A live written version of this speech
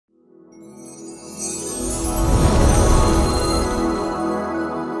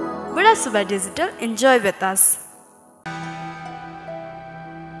Kala Suba Digital. Enjoy with us.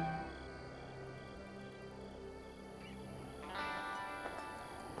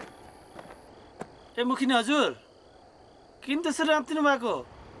 ए मुखिनी हजुर किन त्यसरी रातिनु भएको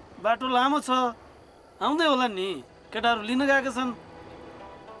बाटो लामो छ आउँदै होला नि केटाहरु लिन गएका छन्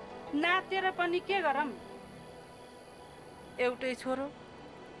नातेर पनि के गरम एउटै छोरो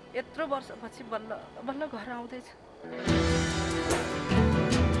यत्रो वर्षपछि बल्ल बल्ल घर आउँदैछ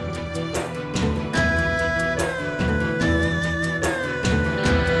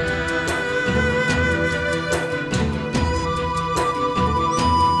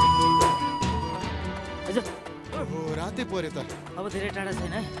रातै पर्यो त अब धेरै टाढा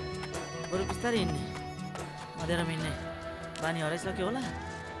छैन है बरु बिस्तारै हिँड्ने अँध्यारो हिँड्ने बानी हराइसक्यो होला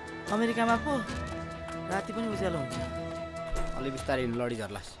अमेरिकामा पो राति पनि उज्यालो हुन्छ अलि बिस्तारै हिँड्नु लडी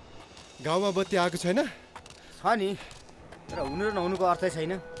झर्लास गाउँमा बत्ती आएको छैन छ नि तर हुनु र नहुनुको अर्थै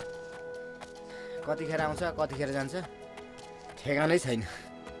छैन कतिखेर आउँछ कतिखेर जान्छ ठेगानै छैन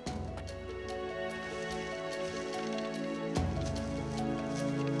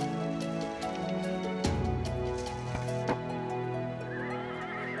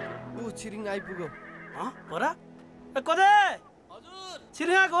छिरिङ आइपुग्यो परा ए कदे हजुर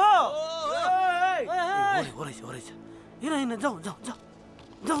छिरिङ आको ओरै हिँड जाऊ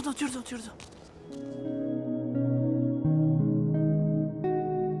छिर्छ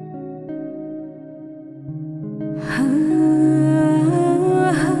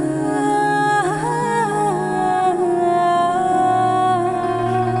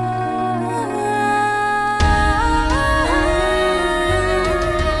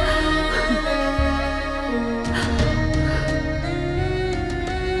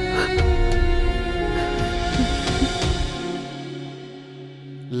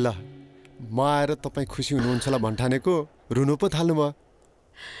म आएर तपाईँ खुसी हुनुहुन्छ होला भन्ठानेको रुनु पो थाल्नु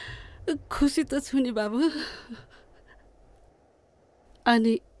भयो खुसी त छु नि बाबु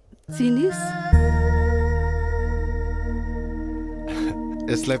अनि चिनिस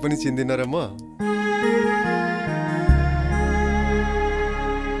यसलाई पनि चिन्दिन र म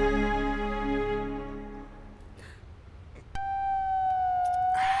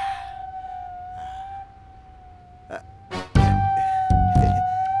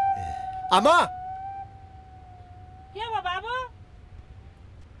आमा के भयो बाबु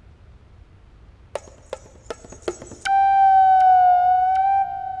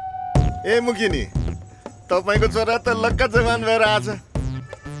ए मुखिनी तपाईको छोरा त लक्का जवान भएर आछ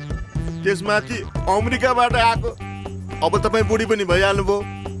त्यसमाथि अमेरिकाबाट आएको अब तपाईँ बुढी पनि भइहाल्नु भयो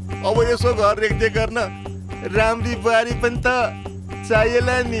अब यसो घर रेखदेख गर्न राम्री बुहारी पनि त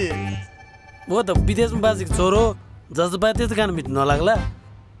चाहिएला नि वो त विदेशमा बाजेको छोरो जसबाट त्यस्तो खान मिठो नलाग्ला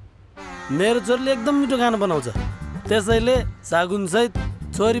मेरो छोरीले एकदम मिठो खाना बनाउँछ त्यसैले सागुन सहित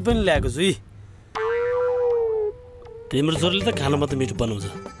छोरी पनि ल्याएको छु तिम्रो छोरीले त खाना मात्र मिठो बनाउँछ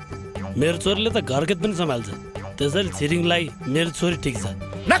मेरो छोरीले त घरखेत पनि सम्हाल्छ त्यसैले छिरिङलाई मेरो छोरी ठिक छ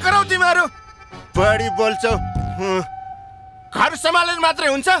नकराउ तिमीहरू बढी बोल्छौ घर सम्हाल्नु मात्रै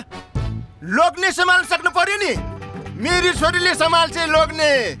हुन्छ लोग्ने सम्हाल्न सक्नु पर्यो नि मेरी छोरीले सम्हाल्छ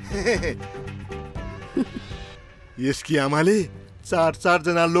लोग्ने यसकी आमाले चार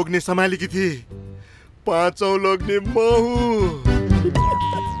जना लोग्ने सम्हालेकी थिए पाँचौं लोग्ने महु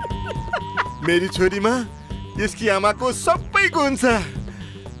मेरी छोरीमा यसकी आमाको सबै गुण छ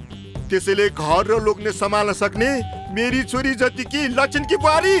त्यसैले घर र लोग्ने सम्हाल्न सक्ने मेरी छोरी जतिकी लक्षणकी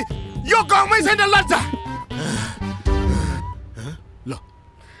बुहारी यो गाउँमै छैन लज्जा ल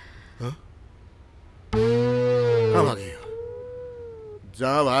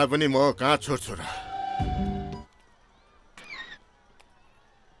जहाँ भए पनि म कहाँ छोड्छु र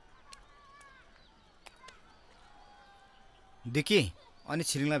देखि अनि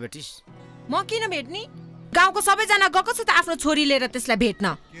छिरिङलाई भेटिस म किन भेट्नी गाउँको सबैजना गएको छ त आफ्नो छोरी लिएर त्यसलाई भेट्न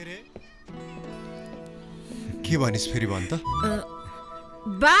के भनिस् फेरि भन् त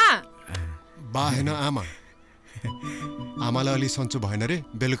बा हैन आमा आमालाई अलि सन्चो भएन रे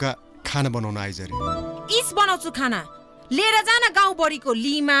बेलुका खाना बनाउन आइज रे इस बनाउँछु खाना लिएर जान गाउँ बढीको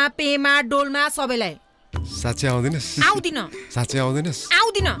लिमा पेमा डोल्मा सबैलाई साँच्चै आउँदैनस् आउँदिन साँच्चै आउँदैनस्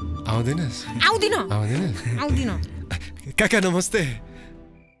आउँदिन आउँदैनस् आउँदिन आउँदिन काका नमस्ते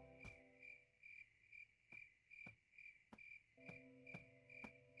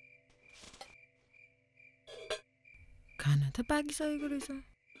खाना त पाकिसकेको रहेछ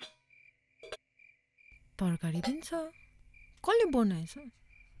तरकारी पनि छ कसले बनाएछ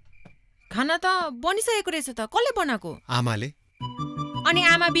खाना त बनिसकेको रहेछ त कसले बनाएको आमाले अनि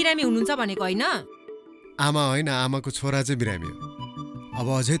आमा बिरामी हुनुहुन्छ भनेको हैन आमा हैन आमाको छोरा चाहिँ बिरामी हो अब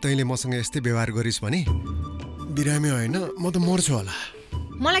अझै तैँले मसँग यस्तै व्यवहार गरिस् भने बिरामी हैन म त मर्छु होला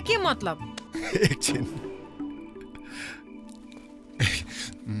मलाई के मतलब? एकछिन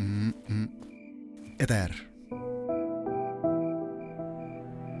यता यार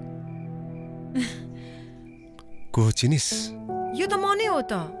को चिनिस? यो त म नै हो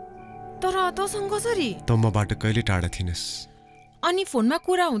त। तर तसँग कसरी? त मबाट कहिले टाढा थिइनस्। अनि फोनमा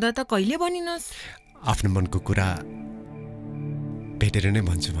कुरा हुँदा त कहिले भनिनस्? आफ्नो मनको कुरा भेटेर नै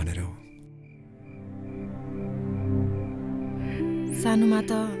भन्छु भनेर हो। सानोमा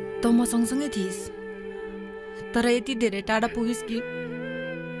त म सँगसँगै थिइस्, तर यति धेरै टाढा पुगिस् कि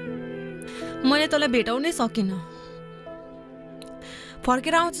मैले तँलाई भेटाउनै सकिनँ।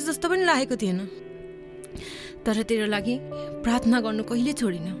 फर्केर आउँछु जस्तो पनि लागेको थिएन, तर तेरो लागि प्रार्थना गर्नु कहिले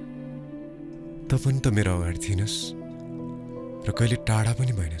छोडिनँ। त पनि त मेरो अगाडि थिइनस् र कहिले टाढा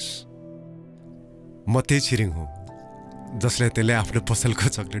पनि भएनस्। म त्यही छिरिङ हो जसलाई त्यसले आफ्नो पसलको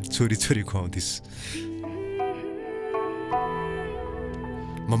चक्लेट छोरी छोरी खुवाउँदिस्।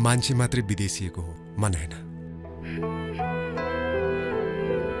 म मान्छे मात्रै विदेशिएको हो, मन होइन।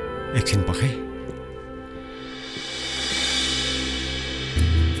 एकछिन पखाइ।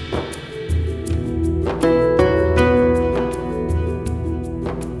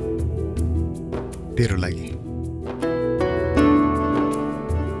 तेरो लागि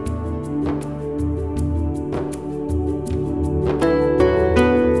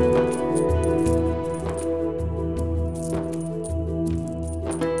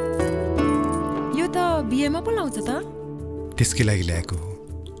यो त बिहेमा पो लाउँछ त? त्यसकै लागि ल्याएको हो।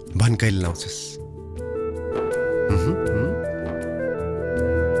 भन कहिले लाउँछस्?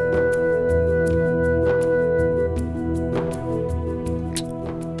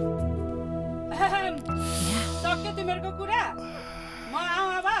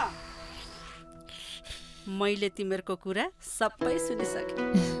 मैले तिमीहरूको कुरा सबै सुनिसके।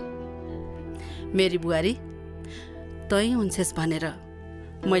 मेरी बुहारी तै हुन्छस् भनेर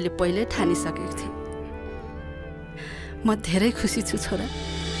मैले पहिल्यै ठानिसकेको थिएँ। म धेरै खुसी छु छोरा।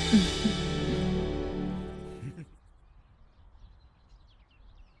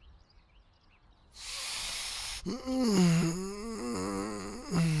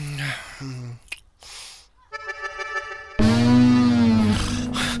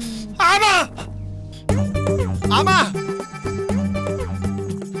 आमा!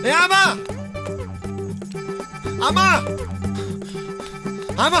 ए आमा! आमा!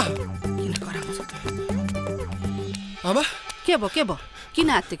 आमा! आमा! के भयो किन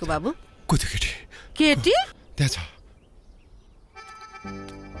आत्तिको बाबु? को त्यो केटी? केटी? त्यहाँ छ।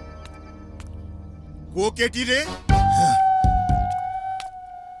 को केटी रे?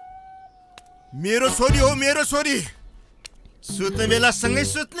 मेरो छोरी हो, मेरो छोरी। सुत्ने बेला सँगै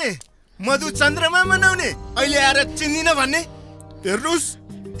सुत्ने, मधु चन्द्रमा मनाउने, अहिले आएर चिन्दिन भन्ने। हेर्नुहोस्,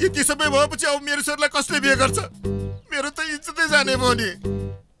 यति सबै भएपछि अब मेरो छोरीलाई कसले बिहे गर्छ? मेरो त इज्जतै जाने भयो नि।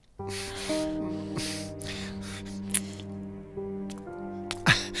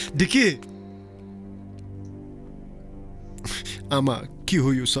 डिकी आमा, के हो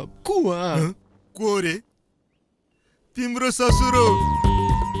यो सब? को रे? तिम्रो ससुर हो।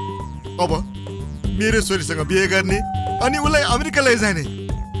 अब मेरो छोरीसँग बिहे गर्ने अनि उसलाई अमेरिका लैजाने,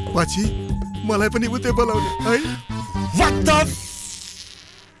 पछि मलाई पनि उतै बोलाउने है? What the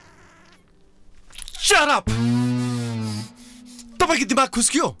Shut up! तपाईको दिमाग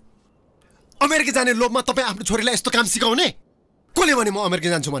खुस्कियो? अमेरिका जाने लोभमा तपाईँ आफ्नो छोरीलाई यस्तो काम सिकाउने? कसले भने म अमेरिका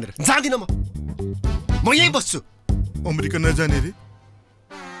जान्छु भनेर? जाँदिन म यहीँ बस्छु। अमेरिका नजाने रे?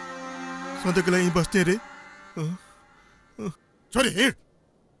 सधैँको लागि बस्ने रे? छोरी हिँड।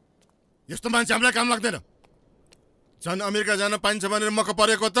 यस्तो मान्छे हामीलाई काम लाग्दैन। झन् अमेरिका जान पाइन्छ भनेर मको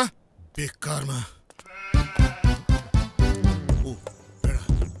परेको त बेकारमा।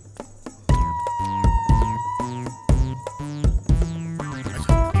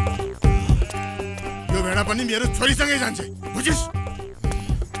 यो भेडा पनि मेरो छोरीसँगै जान्छ, बुझिस्?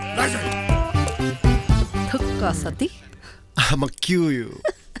 थुक्क सती। आमा, के हो यो?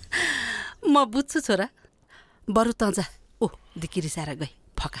 म बुझ्छु छोरा, बरु त जा। ओ दिकी रिसाएर गई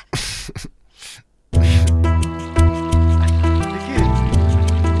फका।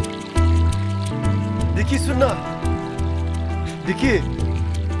 दिकी सुन्न,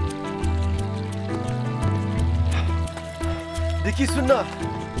 दिकी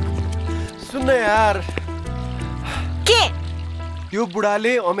सुन्न यार। के? यो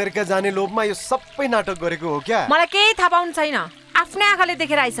बुढाले अमेरिका जाने लोभमा यो सबै नाटक गरेको हो क्या? मलाई केही थाहा पाउनु छैन। आफ्नै आँखाले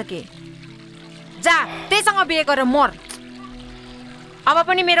देखेर आइसके। जा, त्यहीसँग बिहे गरेर मर। अब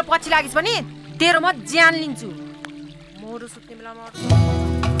पनि मेरो पछि लागिस् भने तेरो म ज्यान लिन्छु। मोरु सुत्ने बेलामा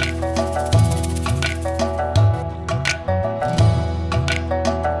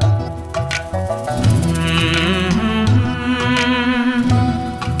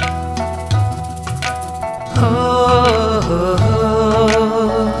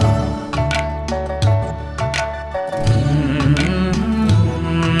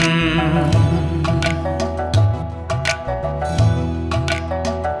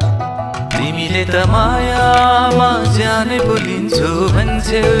तिमीले त मायामा जाने बोलिन्छु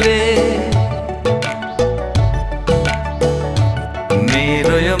भन्छौ रे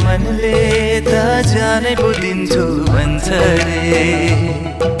मेरो यो मनले त जाने बोलिन्छु भन्छ रे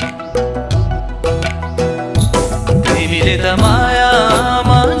तिमीले त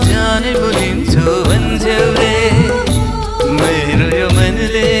मायामा जाने बोलिन्छु भन्छौ रे मेरो यो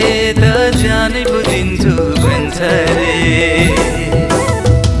मनले त जाने बोलिन्छु भन्छ रे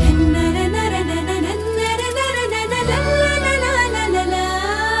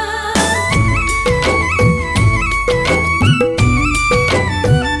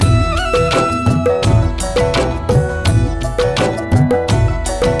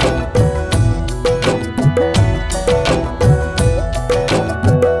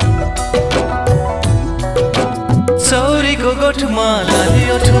गोठमा लाली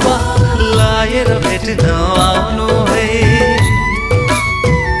ओठमा लाएर भेट्न आउनु है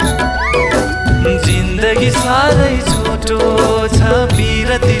जिन्दगी साह्रै छोटो छ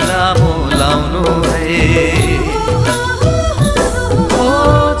बिरती लामो लाउनु है ओ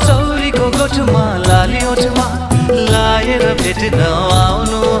चौरीको गोठमा लाली ओठमा लाएर भेट्न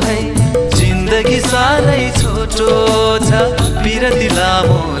आउनु है जिन्दगी साह्रै छोटो छ बिरती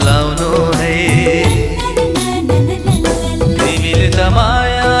लामो लाउनु है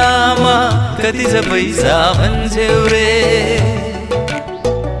मायामा कति छ पैसा भन्छौ रे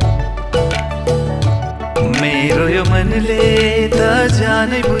मेरो यो मनले त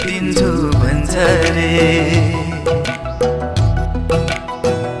जानै बुझिन्छु भन्छ रे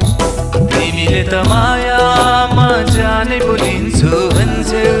तिमीले त मायामा जानै बोलिन्छु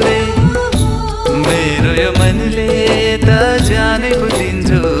भन्छौ रे मेरो यो मनले त जानै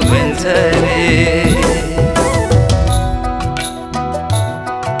बुझिन्छु भन्छ रे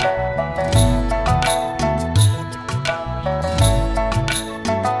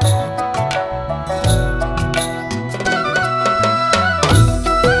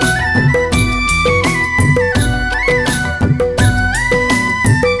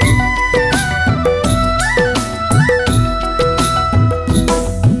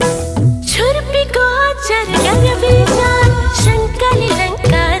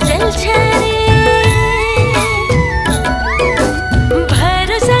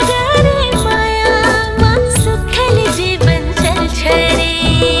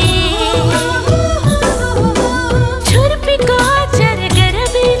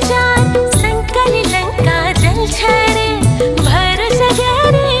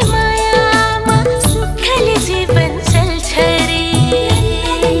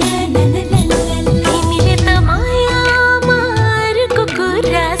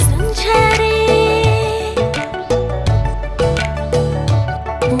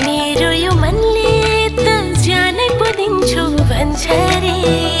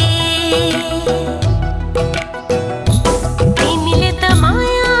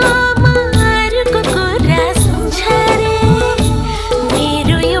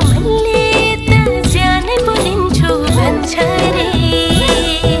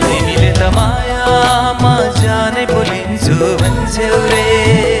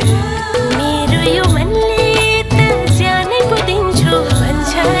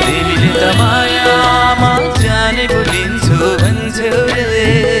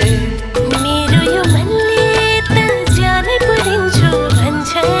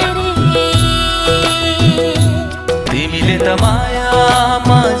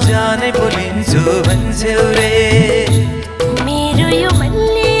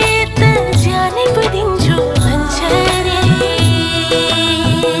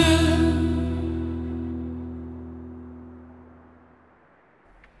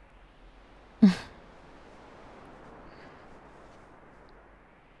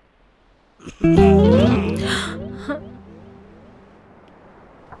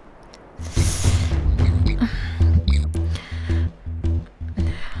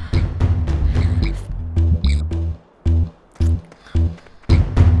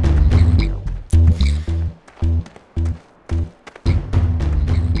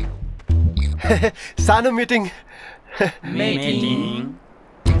सानो मिटिङ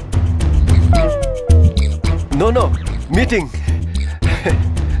नो मिटिङ